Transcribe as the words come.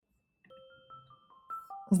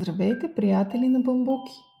Здравейте, приятели на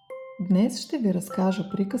бамбуки! Днес ще ви разкажа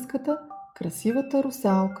приказката Красивата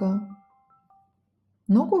русалка.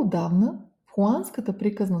 Много отдавна в холандската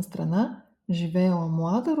приказна страна живеела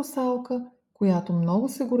млада русалка, която много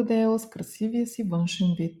се гордеела с красивия си външен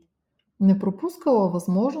вид. Не пропускала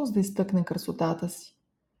възможност да изтъкне красотата си.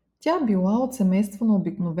 Тя била от семейство на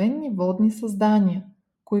обикновени водни създания,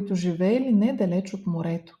 които живеели недалеч от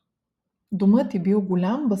морето. Домът й бил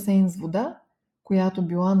голям басейн с вода, която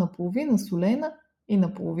била наполовина солена и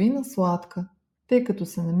наполовина сладка, тъй като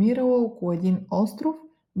се намирала около един остров,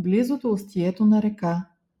 близо до устието на река.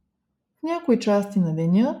 В някои части на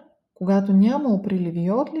деня, когато нямало приливи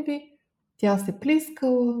и отливи, тя се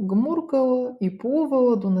плискала, гмуркала и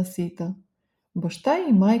плувала до насита. Баща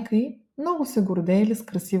и майка й много се гордеели с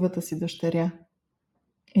красивата си дъщеря.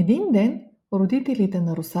 Един ден родителите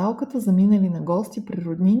на русалката заминали на гости при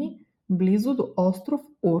роднини близо до остров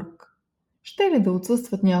Урк. Щели да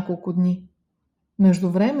отсъстват няколко дни.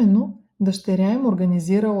 Междувременно дъщеря им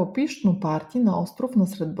организирала пищно парти на остров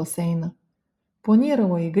насред басейна.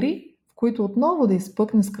 Планирала игри, в които отново да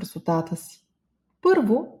изпъкне с красотата си.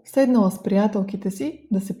 Първо седнала с приятелките си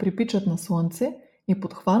да се припичат на слънце и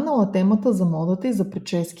подхванала темата за модата и за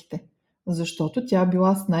прическите, защото тя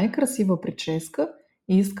била с най-красива прическа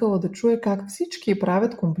и искала да чуе как всички й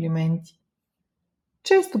правят комплименти.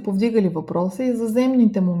 Често повдигали въпроса и за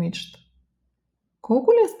земните момичета.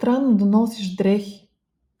 Колко ли е странно да носиш дрехи,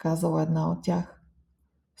 казала една от тях.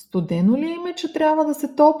 Студено ли им е, че трябва да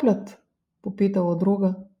се топлят, попитала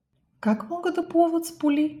друга. Как могат да плуват с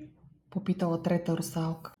поли, попитала трета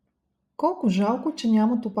русалка. Колко жалко, че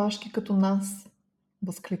нямат опашки като нас,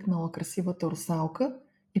 възкликнала красивата русалка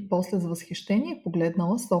и после с възхищение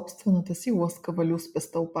погледнала собствената си лъскава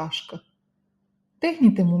люспеста опашка.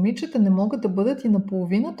 Техните момичета не могат да бъдат и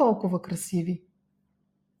наполовина толкова красиви.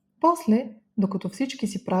 После, докато всички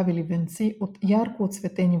си правили венци от ярко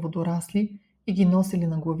отцветени водорасли и ги носили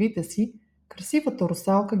на главите си, красивата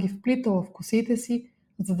русалка ги вплитала в косите си,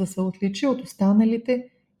 за да се отличи от останалите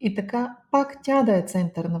и така пак тя да е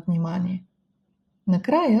център на внимание.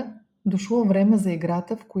 Накрая дошло време за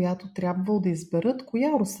играта, в която трябвало да изберат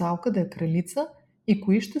коя русалка да е кралица и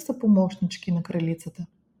кои ще са помощнички на кралицата.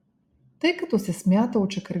 Тъй като се смятало,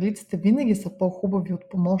 че кралиците винаги са по-хубави от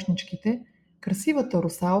помощничките, красивата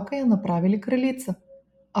русалка я направили кралица,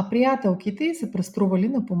 а приятелките й се престрували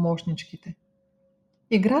на помощничките.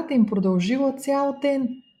 Играта им продължила цял ден,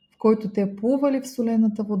 в който те плували в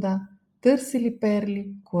солената вода, търсили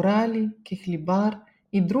перли, корали, кехлибар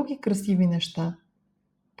и други красиви неща.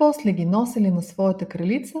 После ги носили на своята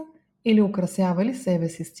кралица или украсявали себе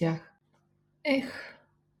си с тях. Ех!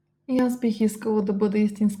 И аз бих искала да бъда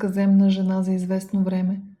истинска земна жена за известно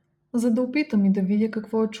време, за да опитам и да видя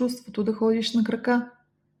какво е чувството да ходиш на крака,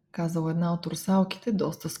 казала една от русалките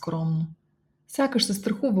доста скромно. Сякаш се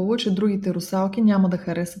страхувала, че другите русалки няма да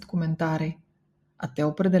харесат коментари, а те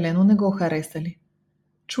определено не го харесали.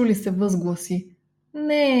 Чули се възгласи.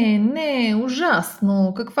 Не,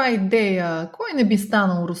 ужасно, каква идея, кой не би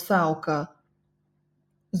станал русалка?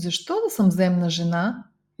 Защо да съм земна жена?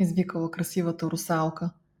 Извикала красивата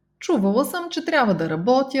русалка. Чувала съм, че трябва да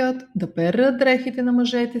работят, да перат дрехите на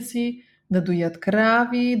мъжете си, да доят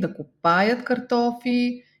крави, да копаят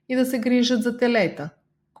картофи и да се грижат за телета.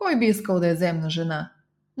 Кой би искал да е земна жена?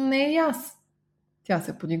 Не и аз. Тя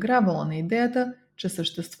се подигравала на идеята, че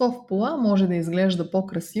същество в пола може да изглежда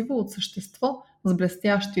по-красиво от същество с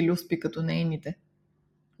блестящи люспи като нейните.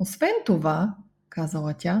 Освен това,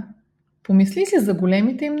 казала тя, помисли си за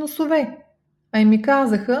големите им носове, а и ми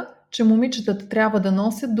казаха, че момичетата трябва да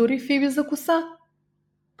носят дори фиби за коса.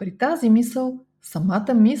 При тази мисъл,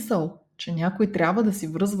 самата мисъл, че някой трябва да си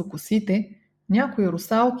връзва косите, някои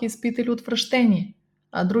русалки изпитали отвращение,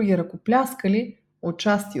 а други ръкопляскали,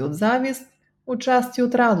 отчасти от завист, отчасти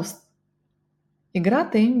от радост.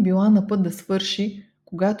 Играта им била на път да свърши,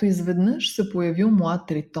 когато изведнъж се появил млад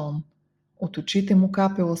тритон. От очите му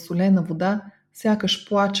капела солена вода, сякаш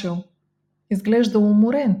плачел. Изглеждал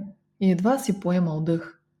уморен и едва си поемал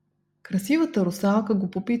дъх. Красивата русалка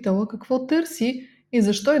го попитала какво търси и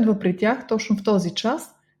защо идва при тях точно в този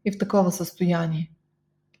час и в такова състояние.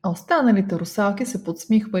 А останалите русалки се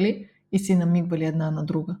подсмихвали и си намигвали една на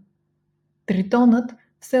друга. Тритонът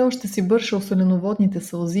все още си бършал соленоводните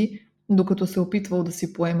сълзи, докато се опитвал да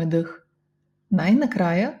си поеме дъх.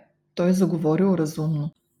 Най-накрая той заговорил разумно.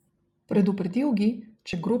 Предупредил ги,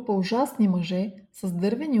 че група ужасни мъже с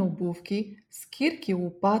дървени обувки, с кирки,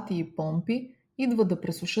 лопати и помпи идват да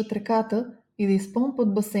пресушат реката и да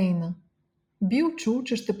изпомпат басейна. Бил чул,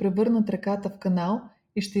 че ще превърнат реката в канал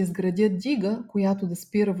и ще изградят дига, която да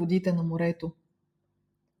спира водите на морето.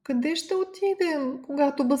 Къде ще отидем,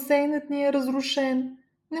 когато басейнът ни е разрушен?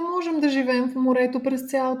 Не можем да живеем в морето през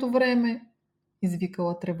цялото време,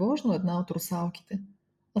 извикала тревожно една от русалките,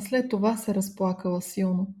 а след това се разплакала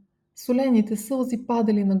силно. Солените сълзи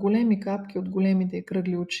падали на големи капки от големите й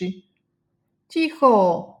кръгли очи.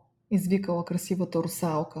 Тихо! Извикала красивата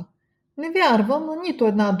русалка. Не вярвам на нито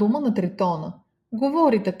една дума на Тритона.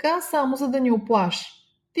 Говори така, само за да ни оплаши.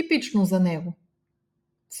 Типично за него.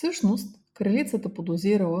 Всъщност, кралицата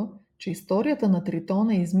подозирала, че историята на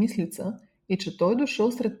Тритона е измислица и че той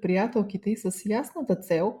дошъл сред приятелките й с ясната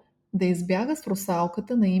цел да избяга с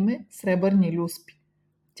русалката на име Сребърни люспи.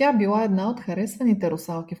 Тя била една от харесваните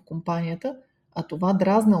русалки в компанията, а това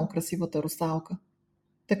дразнало красивата русалка.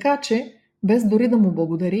 Така че, без дори да му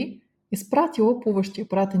благодари, изпратила плуващия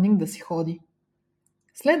пратеник да си ходи.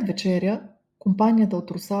 След вечеря, компанията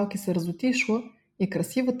от русалки се разотишла и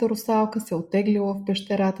красивата русалка се оттеглила в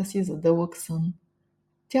пещерата си за дълъг сън.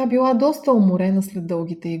 Тя била доста уморена след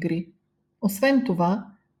дългите игри. Освен това,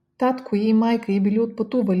 татко и майка й били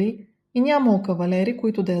отпътували и нямало кавалери,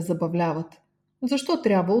 които да я забавляват. Защо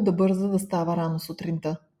трябвало да бърза да става рано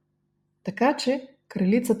сутринта? Така че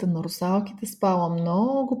кралицата на русалките спала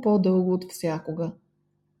много по-дълго от всякога.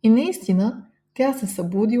 И наистина, тя се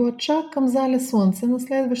събудила чак към залез слънце на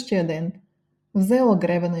следващия ден. Взела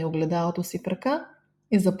гребена и огледалото си в ръка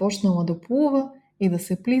и започнала да плува и да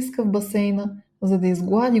се плиска в басейна, за да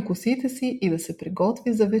изглади косите си и да се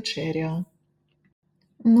приготви за вечеря.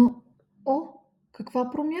 Но, каква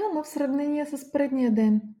промяна в сравнение с предния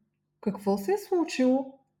ден? Какво се е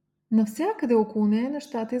случило? Навсякъде около нея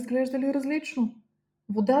нещата изглеждали различно.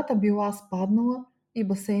 Водата била спаднала и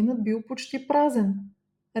басейнът бил почти празен.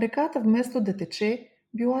 Реката вместо да тече,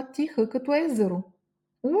 била тиха като езеро.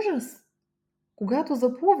 Ужас! Когато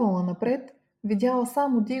заплувала напред, видяла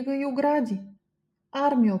само дига и огради.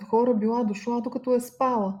 Армия от хора била дошла докато е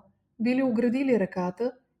спала, били оградили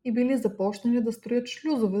реката и били започнали да строят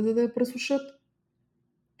шлюзове, за да я пресушат.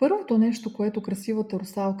 Първото нещо, което красивата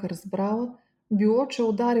русалка разбрала, било, че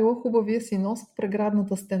ударила хубавия си нос в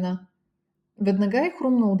преградната стена. Веднага е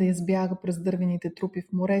хрумнало да избяга през дървените трупи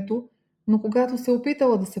в морето, но когато се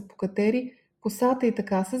опитала да се покатери, косата й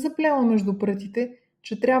така се заплела между прътите,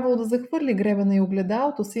 че трябвало да захвърли гребена и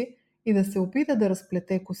огледалото си и да се опита да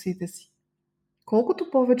разплете косите си.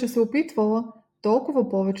 Колкото повече се опитвала, толкова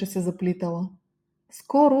повече се заплитала.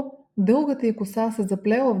 Скоро дългата й коса се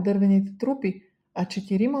заплела в дървените трупи, а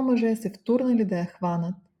 4 мъже се втурнали да я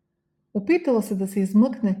хванат. Опитала се да се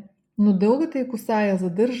измъкне, но дългата й коса я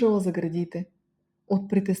задържала за гредите. От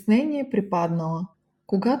притеснение припаднала.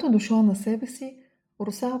 Когато дошла на себе си,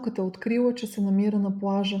 русалката открила, че се намира на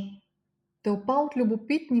плажа. Тълпа от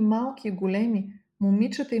любопитни, малки и големи,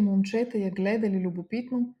 момичета и момчета я гледали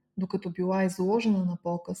любопитно, докато била изложена на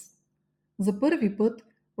показ. За първи път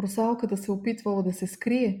русалката се опитвала да се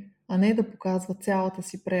скрие, а не да показва цялата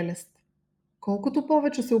си прелест. Колкото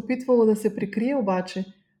повече се опитвала да се прикрие обаче,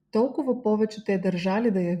 толкова повече те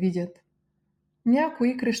държали да я видят.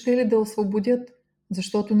 Някои крещели да освободят,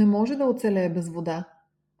 защото не може да оцелее без вода,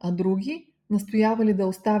 а други настоявали да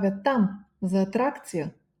оставят там, за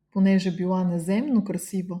атракция, понеже била неземно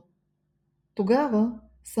красива. Тогава,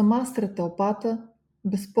 сама сред тълпата,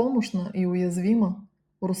 безпомощна и уязвима,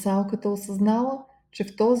 русалката осъзнала, че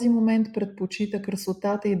в този момент предпочита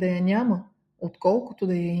красотата и да я няма, отколкото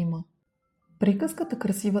да я има. Приказката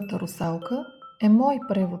Красивата русалка е мой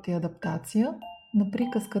превод и адаптация на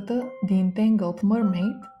приказката The Entangled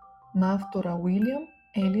Mermaid на автора Уилям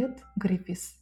Елиот Грифис.